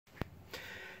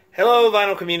Hello,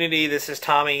 vinyl community. This is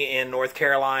Tommy in North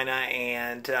Carolina,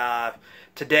 and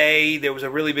today there was a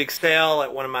really big sale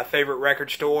at one of my favorite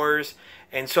record stores,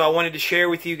 and so I wanted to share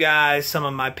with you guys some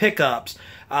of my pickups.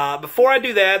 Before I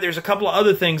do that, there's a couple of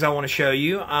other things I want to show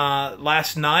you.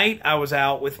 Last night I was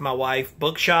out with my wife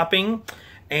book shopping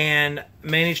and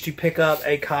managed to pick up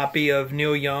a copy of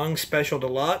Neil Young's Special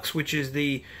Deluxe, which is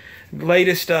the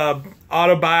latest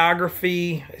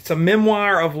autobiography. It's a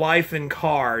memoir of life in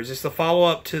cars. It's the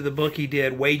follow-up to the book he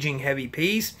did, Waging Heavy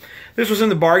Peace. This was in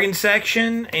the bargain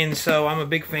section, and so I'm a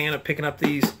big fan of picking up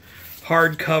these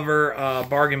hardcover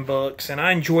bargain books, and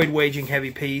I enjoyed Waging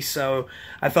Heavy Peace, so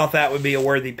I thought that would be a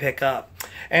worthy pickup.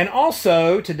 And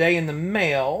also, today in the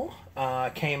mail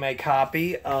came a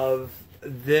copy of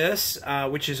this,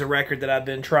 which is a record that I've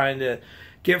been trying to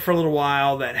get for a little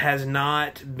while that has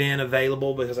not been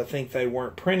available because I think they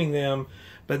weren't printing them.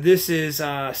 But this is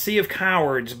Sea of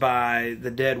Cowards by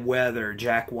The Dead Weather,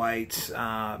 Jack White's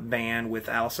band with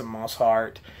Alison Moss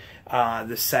Hart,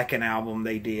 the second album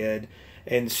they did.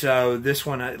 And so this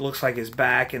one, it looks like is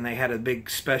back, and they had a big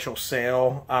special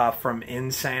sale from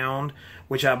InSound,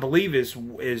 which I believe is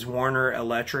Warner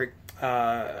Electric,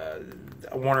 Warner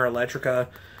Electrica.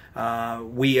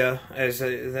 WEA as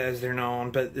they're known,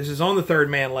 but this is on the Third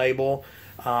Man label,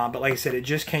 but like I said, it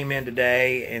just came in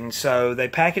today, and so they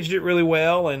packaged it really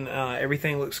well, and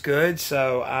everything looks good,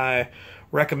 so I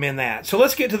recommend that. So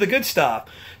let's get to the good stuff.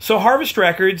 So Harvest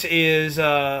Records is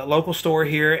a local store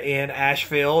here in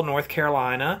Asheville, North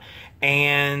Carolina,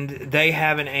 and they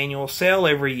have an annual sale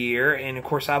every year, and of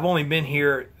course I've only been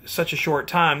here such a short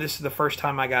time. This is the first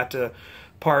time I got to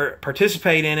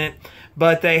participate in it,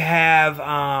 but they have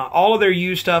all of their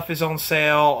used stuff is on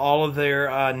sale, all of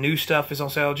their new stuff is on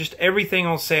sale, just everything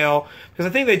on sale, because I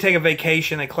think they take a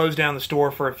vacation, they close down the store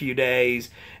for a few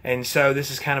days, and so this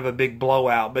is kind of a big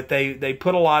blowout, but they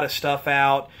put a lot of stuff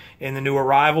out in the new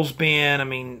arrivals bin. I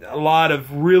mean, a lot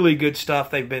of really good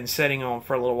stuff they've been sitting on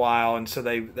for a little while, and so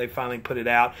they finally put it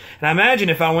out. And I imagine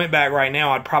if I went back right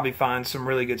now, I'd probably find some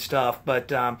really good stuff, but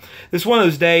this is one of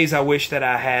those days I wish that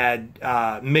I had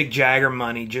Mick Jagger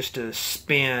money just to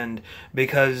spend,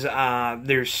 because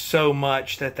there's so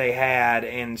much that they had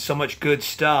and so much good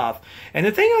stuff. And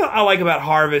the thing I like about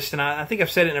Harvest, and I think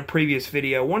I've said it in a previous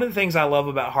video, one of the things I love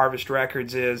about Harvest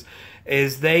Records is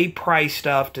they price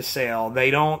stuff to sell.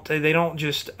 They don't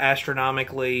just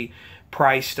astronomically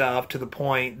price stuff to the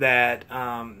point that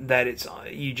that it's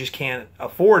you just can't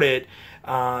afford it.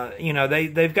 You know,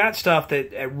 they've got stuff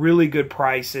that at really good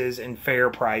prices and fair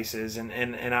prices,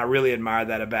 and I really admire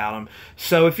that about them.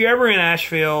 So if you're ever in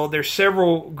Asheville, there's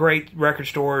several great record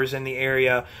stores in the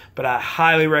area, but I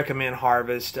highly recommend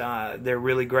Harvest. They're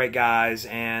really great guys,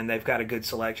 and they've got a good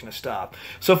selection of stuff.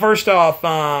 So first off,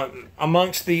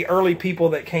 amongst the early people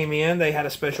that came in, they had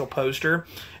a special poster.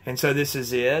 And so this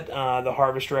is it, the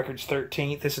Harvest Records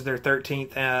 13th. This is their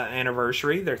 13th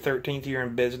anniversary, their 13th year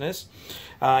in business.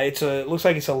 It looks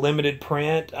like it's a limited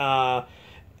print. I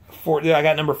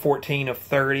got number 14 of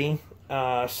 30.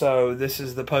 So this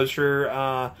is the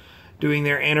poster doing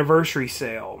their anniversary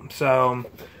sale. So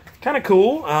kind of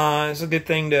cool. It's a good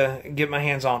thing to get my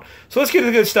hands on. So let's get to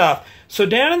the good stuff. So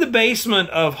down in the basement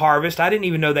of Harvest, I didn't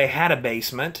even know they had a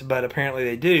basement, but apparently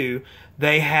they do.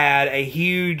 They had a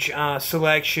huge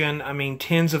selection, I mean,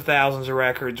 tens of thousands of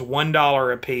records,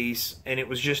 $1 a piece, and it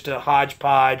was just a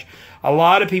hodgepodge. A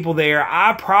lot of people there.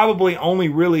 I probably only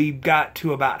really got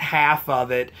to about half of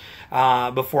it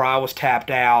before I was tapped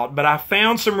out, but I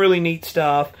found some really neat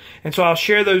stuff, and so I'll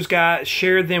share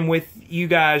them with you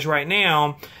guys right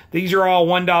now. These are all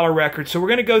 $1 records, so we're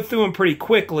going to go through them pretty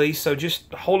quickly, so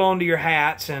just hold on to your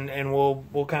hats, and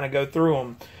we'll kind of go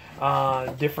through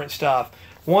them, different stuff.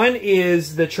 One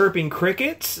is the Chirping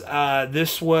Crickets.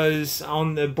 This was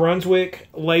on the Brunswick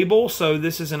label, so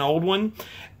this is an old one.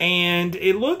 And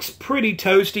it looks pretty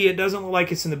toasty. It doesn't look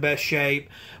like it's in the best shape.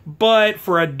 But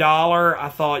for $1, I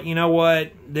thought, you know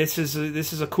what? This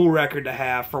is a cool record to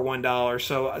have for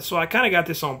 $1. So I kind of got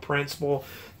this on principle.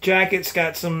 Jacket's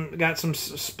got some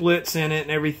splits in it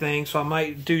and everything, so I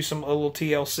might do a little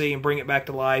TLC and bring it back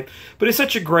to life. But it's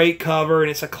such a great cover, and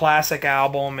it's a classic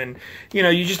album, and you know,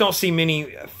 you just don't see many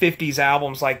 50s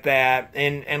albums like that.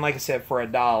 And like I said, for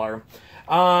 $1.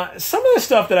 Some of the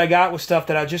stuff that I got was stuff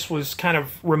that I just was kind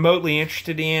of remotely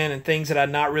interested in, and things that I'd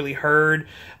not really heard.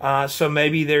 So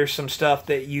maybe there's some stuff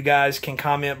that you guys can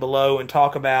comment below and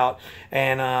talk about.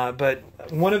 And but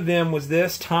one of them was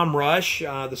this, Tom Rush,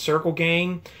 the Circle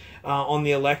Gang, on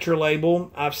the Elektra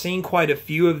label. I've seen quite a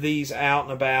few of these out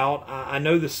and about. I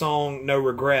know the song No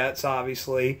Regrets,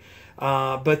 obviously.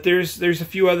 But there's a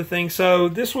few other things. So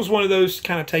this was one of those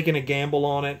kind of taking a gamble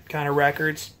on it kind of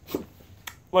records.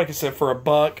 like I said, for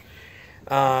 $1.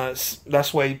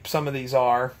 That's the way some of these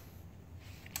are.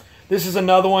 This is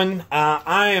another one.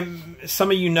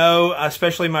 Some of you know,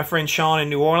 especially my friend Sean in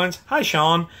New Orleans. Hi,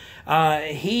 Sean.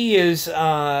 He is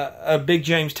a big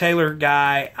James Taylor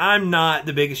guy. I'm not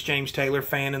the biggest James Taylor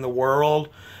fan in the world,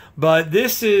 but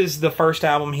this is the first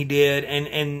album he did,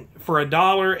 and for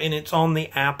 $1, and it's on the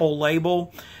Apple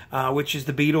label, which is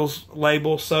the Beatles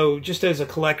label. So just as a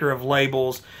collector of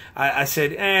labels, I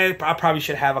said, I probably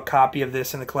should have a copy of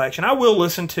this in the collection. I will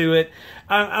listen to it.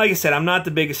 Like I said, I'm not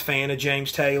the biggest fan of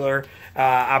James Taylor.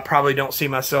 I probably don't see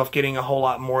myself getting a whole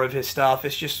lot more of his stuff.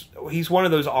 It's just, he's one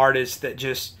of those artists that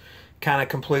just kind of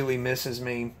completely misses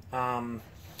me. But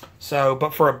for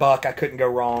 $1, I couldn't go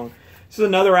wrong. This is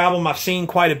another album I've seen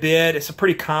quite a bit. It's a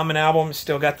pretty common album. It's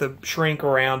still got the shrink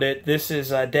around it. This is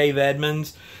Dave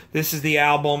Edmunds. This is the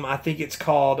album, I think it's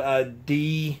called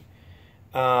DE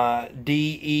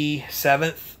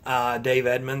 7th. Dave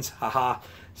Edmunds. Haha.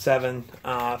 7.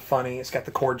 Funny. It's got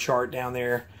the chord chart down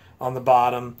there on the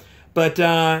bottom. But,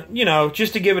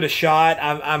 just to give it a shot,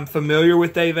 I'm familiar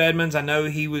with Dave Edmunds. I know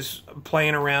he was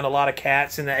playing around a lot of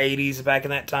cats in the 80s back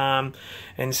in that time.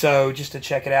 And so, just to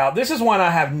check it out. This is one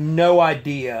I have no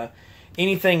idea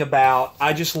anything about.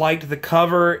 I just liked the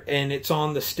cover, and it's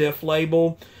on the Stiff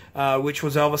label, which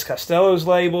was Elvis Costello's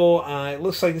label. It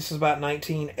looks like this is about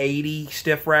 1980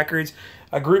 Stiff Records.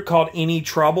 A group called Any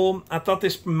Trouble. I thought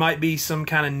this might be some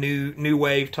kind of new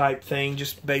wave type thing,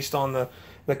 just based on the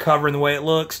cover and the way it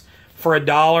looks. For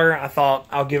 $1, I thought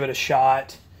I'll give it a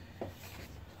shot.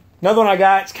 Another one I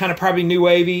got, it's kind of probably new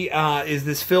wavy, is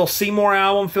this Phil Seymour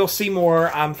album. Phil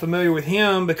Seymour, I'm familiar with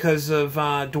him because of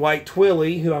Dwight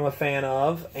Twilley, who I'm a fan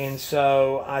of, and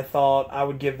so I thought I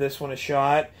would give this one a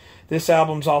shot. This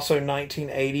album's also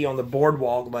 1980 on the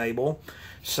Boardwalk label,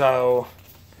 so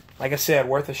like I said,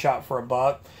 worth a shot for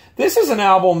 $1. This is an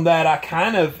album that I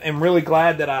kind of am really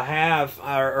glad that I have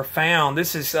or found.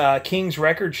 This is King's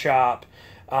Record Shop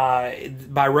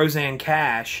by Rosanne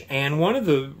Cash, and one of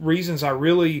the reasons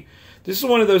this is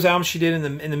one of those albums she did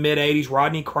in the mid '80s.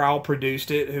 Rodney Crowell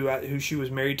produced it, who she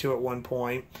was married to at one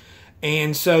point,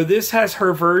 and so this has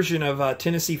her version of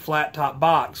Tennessee Flat Top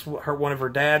Box, one of her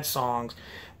dad's songs.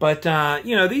 But I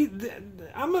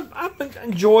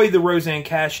enjoy the Rosanne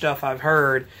Cash stuff I've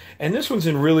heard, and this one's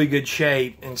in really good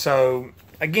shape. And so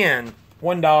again,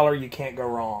 $1, you can't go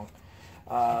wrong.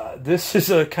 This is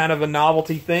a kind of a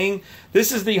novelty thing.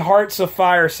 This is the Hearts of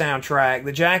Fire soundtrack.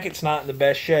 The jacket's not in the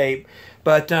best shape,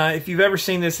 but if you've ever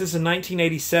seen this, this is a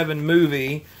 1987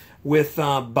 movie with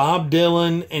Bob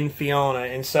Dylan and Fiona.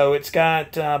 And so it's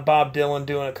got Bob Dylan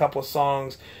doing a couple of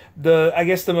songs. I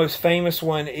guess the most famous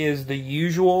one is The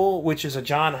Usual, which is a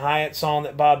John Hyatt song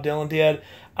that Bob Dylan did.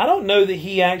 I don't know that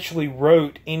he actually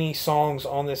wrote any songs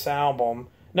on this album.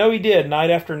 No, he did, Night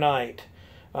After Night.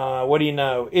 What do you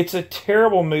know? It's a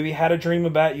terrible movie. How to Dream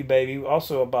About You, Baby,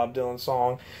 also a Bob Dylan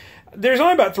song. There's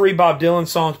only about 3 Bob Dylan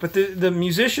songs, but the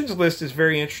musicians list is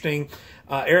very interesting.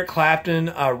 Eric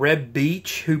Clapton, Reb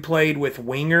Beach, who played with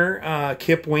Winger,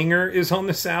 Kip Winger, is on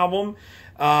this album.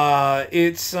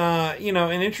 It's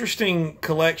an interesting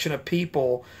collection of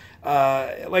people.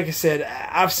 Like I said,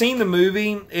 I've seen the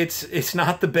movie. It's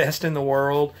not the best in the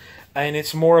world, and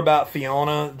it's more about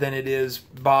Fiona than it is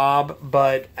Bob.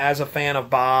 But as a fan of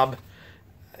Bob,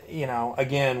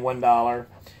 again, $1.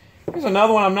 Here's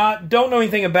another one don't know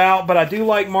anything about, but I do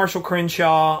like Marshall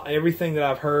Crenshaw. Everything that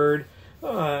I've heard,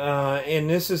 and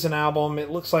this is an album. It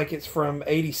looks like it's from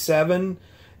 '87.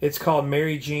 It's called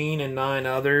Mary Jean and 9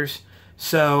 Others.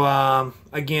 So,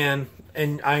 again,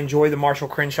 and I enjoy the Marshall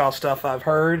Crenshaw stuff I've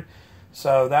heard.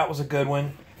 So that was a good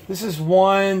one. This is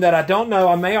one that I don't know.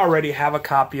 I may already have a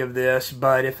copy of this,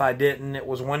 but if I didn't, it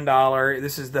was $1.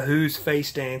 This is The Who's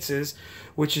Face Dances,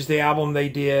 which is the album they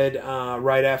did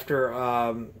right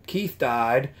after Keith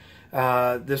died.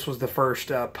 This was the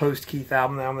first post-Keith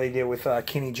album, the album they did with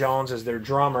Kenny Jones as their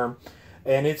drummer.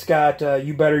 And it's got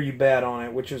You Better You Bet on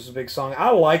it, which is a big song.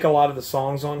 I like a lot of the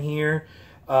songs on here.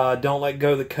 Don't Let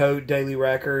Go of the Coat, Daily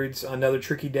Records, Another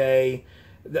Tricky Day.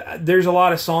 There's a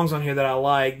lot of songs on here that I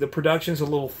like. The production's a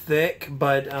little thick,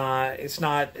 but it's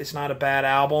not a bad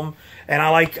album. And I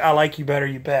like You Better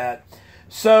You Bet.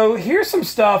 So here's some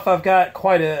stuff I've got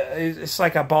it's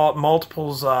like I bought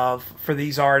multiples of for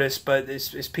these artists, but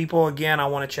it's people, again, I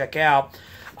want to check out.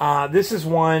 This is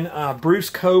one, Bruce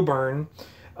Cockburn,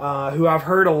 who I've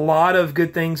heard a lot of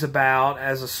good things about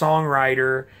as a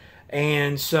songwriter.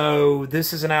 And so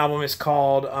this is an album. It's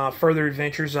called Further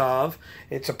Adventures of.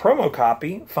 It's a promo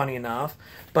copy, funny enough.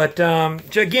 But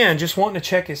again, just wanting to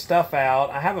check his stuff out.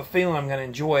 I have a feeling I'm going to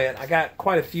enjoy it. I got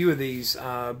quite a few of these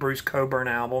Bruce Cockburn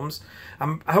albums.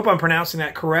 I hope I'm pronouncing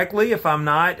that correctly. If I'm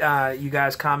not, you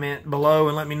guys comment below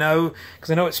and let me know.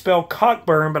 Because I know it's spelled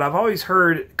Cockburn, but I've always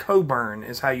heard Cockburn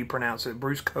is how you pronounce it.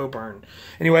 Bruce Cockburn.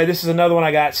 Anyway, this is another one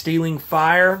I got, Stealing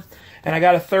Fire. And I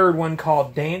got a third one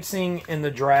called Dancing in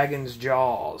the Dragon's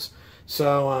Jaws.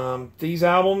 So these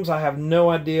albums, I have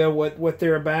no idea what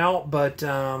they're about, but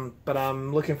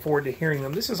I'm looking forward to hearing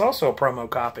them. This is also a promo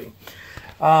copy.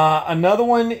 Another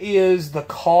one is The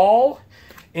Call,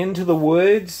 Into the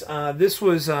Woods. This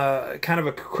was kind of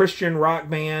a Christian rock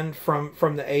band from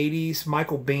the 80s,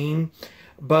 Michael Bean.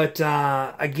 But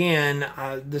again,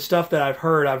 the stuff that I've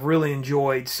heard, I've really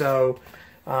enjoyed. So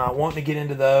wanting to get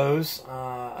into those.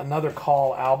 Another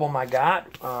Call album I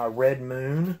got, Red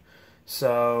Moon.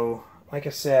 So, like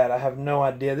I said, I have no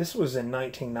idea. This was in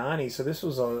 1990, so this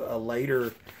was a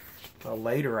later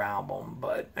album.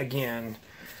 But again,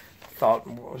 thought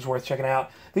it was worth checking out.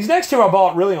 These next two I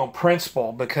bought really on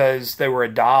principle because they were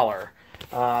 $1.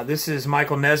 This is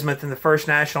Michael Nesmith and the First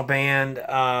National Band,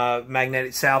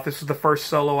 Magnetic South. This was the first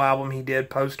solo album he did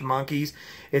post Monkees.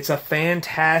 It's a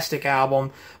fantastic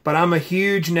album, but I'm a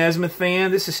huge Nesmith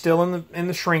fan. This is still in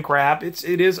the shrink wrap. It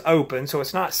is open, so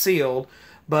it's not sealed.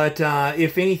 But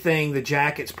if anything, the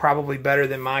jacket's probably better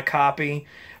than my copy.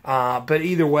 But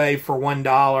either way, for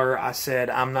 $1, I said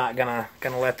I'm not gonna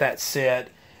let that sit.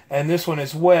 And this one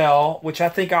as well, which I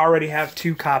think I already have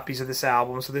 2 copies of this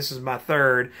album, so this is my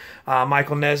third.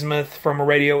 Michael Nesmith, From a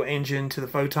Radio Engine to the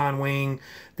Photon Wing.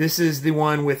 This is the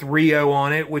one with Rio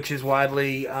on it, which is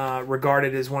widely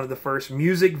regarded as one of the first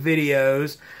music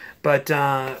videos. But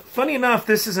funny enough,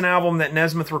 this is an album that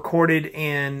Nesmith recorded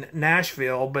in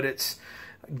Nashville, but it's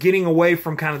getting away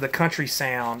from kind of the country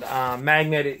sound.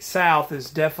 Magnetic South is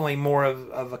definitely more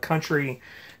of a country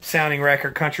sounding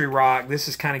record, country rock. This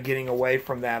is kind of getting away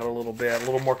from that a little bit, a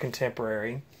little more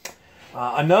contemporary.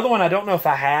 Another one I don't know if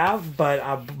I have, but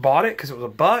I bought it because it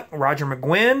was $1. Roger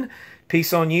McGuinn,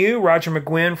 Peace on You. Roger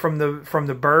McGuinn from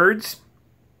the Byrds.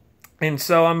 And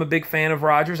so I'm a big fan of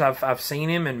Roger's. I've seen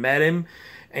him and met him.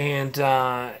 And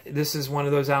this is one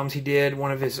of those albums he did,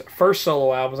 one of his first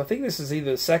solo albums. I think this is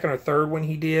either the second or third one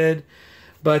he did.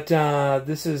 But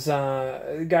this is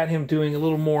got him doing a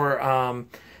little more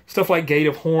stuff like Gate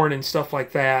of Horn and stuff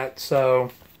like that.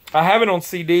 So I have it on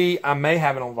CD. I may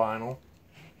have it on vinyl.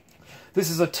 This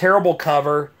is a terrible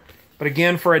cover, but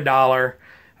again for $1.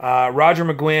 Roger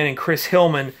McGuinn and Chris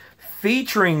Hillman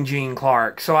featuring Gene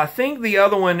Clark. So I think the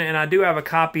other one, and I do have a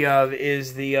copy of,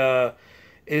 is the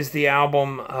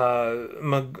album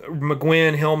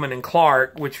McGuinn, Hillman, and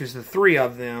Clark, which was the 3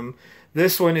 of them.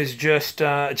 This one is just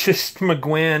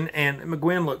McGuinn, and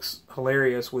McGuinn looks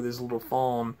hilarious with his little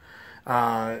phone.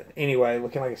 Anyway,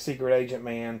 looking like a secret agent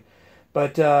man.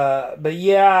 But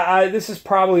yeah, this is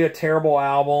probably a terrible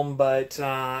album, but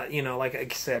you know, like I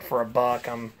said, for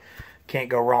 $1, can't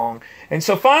go wrong. And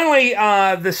so finally,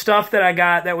 the stuff that I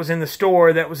got that was in the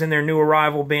store, that was in their new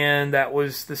arrival bin, that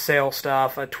was the sale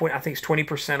stuff. I think it's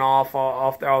 20% off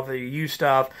all the used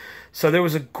stuff. So there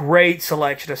was a great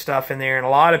selection of stuff in there, and a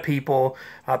lot of people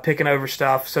picking over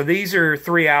stuff. So these are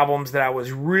 3 albums that I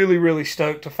was really, really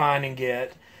stoked to find and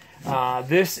get.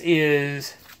 This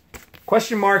is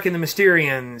Question Mark and the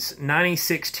Mysterians,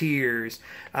 96 Tears.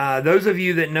 Those of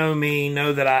you that know me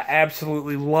know that I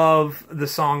absolutely love the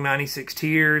song 96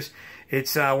 Tears.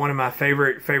 It's one of my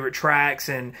favorite tracks,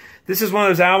 and this is one of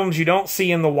those albums you don't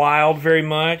see in the wild very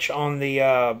much on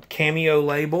the Cameo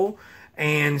label.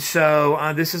 And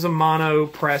so this is a mono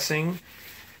pressing,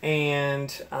 and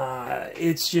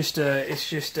it's just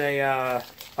a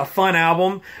fun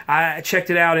album. I checked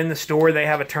it out in the store. They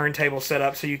have a turntable set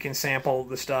up so you can sample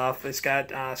the stuff. It's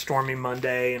got Stormy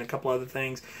Monday and a couple other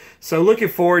things. So looking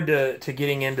forward to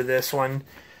getting into this one.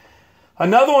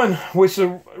 Another one which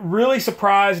was really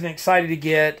surprised and excited to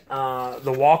get,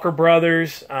 the Walker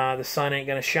Brothers, The Sun Ain't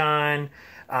Gonna Shine.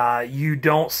 You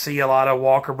don't see a lot of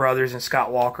Walker Brothers and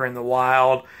Scott Walker in the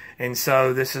wild. And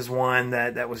so this is one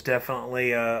that was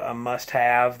definitely a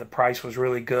must-have. The price was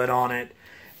really good on it.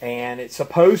 And it's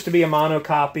supposed to be a mono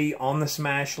copy on the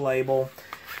Smash label.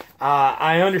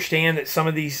 I understand that some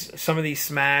of these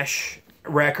Smash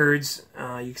records,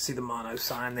 you can see the mono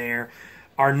sign there,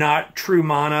 are not true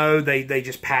mono. They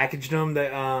just packaged them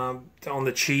on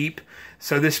the cheap.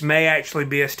 So this may actually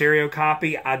be a stereo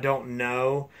copy. I don't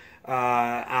know.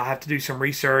 I'll have to do some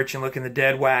research and look in the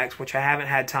dead wax, which I haven't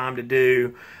had time to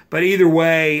do. But either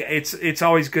way, it's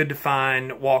always good to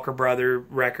find Walker Brother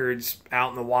records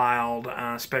out in the wild,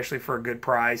 especially for a good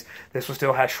price. This one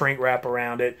still has shrink wrap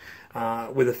around it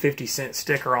with a 50-cent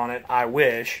sticker on it, I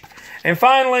wish. And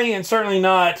finally, and certainly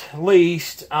not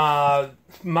least, my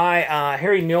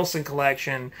Harry Nilsson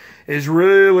collection is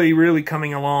really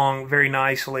coming along very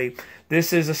nicely.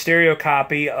 This is a stereo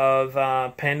copy of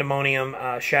Pandemonium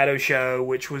Shadow Show,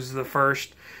 which was the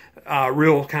first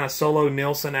real kind of solo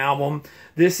Nilsson album.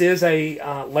 This is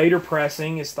a later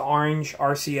pressing. It's the orange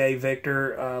RCA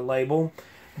Victor label,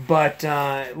 but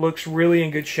it looks really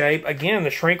in good shape. Again, the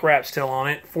shrink wrap's still on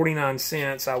it, 49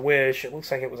 cents. I wish. It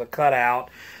looks like it was a cutout,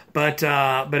 but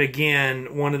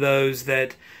again, one of those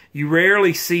that you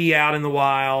rarely see out in the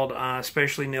wild,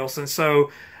 especially Nilsson.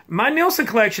 So my Nilsson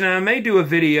collection, and I may do a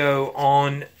video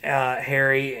on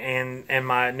Harry and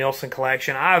my Nilsson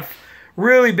collection. I've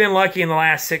really been lucky in the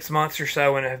last 6 months or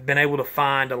so and have been able to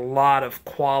find a lot of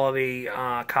quality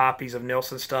copies of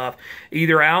Nilsson stuff,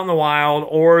 either out in the wild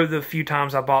or the few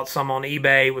times I bought some on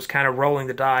eBay, was kind of rolling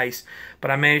the dice, but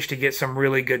I managed to get some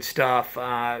really good stuff.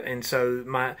 And so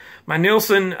my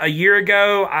Nilsson a year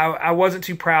ago, I wasn't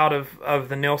too proud of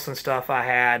the Nilsson stuff I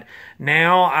had.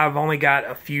 Now I've only got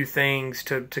a few things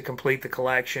to complete the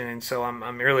collection, and so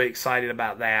I'm really excited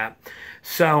about that.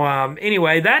 So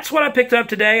anyway, that's what I picked up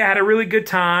today. I had a really good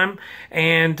time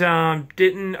and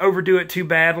didn't overdo it too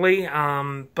badly.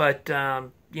 But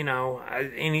you know,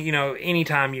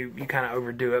 anytime you kind of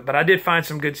overdo it. But I did find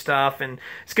some good stuff, and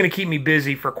it's going to keep me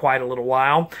busy for quite a little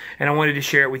while, and I wanted to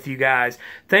share it with you guys.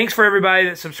 Thanks for everybody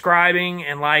that's subscribing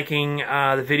and liking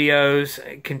the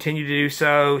videos. Continue to do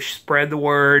so. Spread the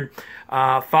word.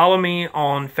 Follow me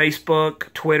on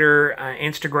Facebook, Twitter,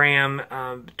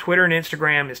 Instagram. Twitter and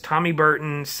Instagram is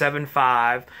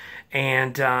TommyBurton75.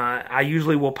 And I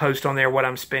usually will post on there what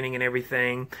I'm spending and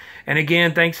everything. And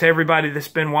again, thanks to everybody that's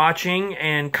been watching.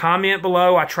 And comment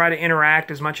below. I try to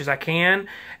interact as much as I can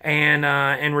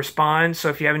and respond. So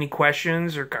if you have any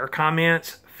questions or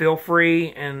comments, feel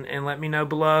free and let me know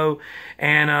below.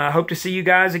 And hope to see you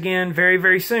guys again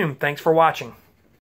very soon. Thanks for watching.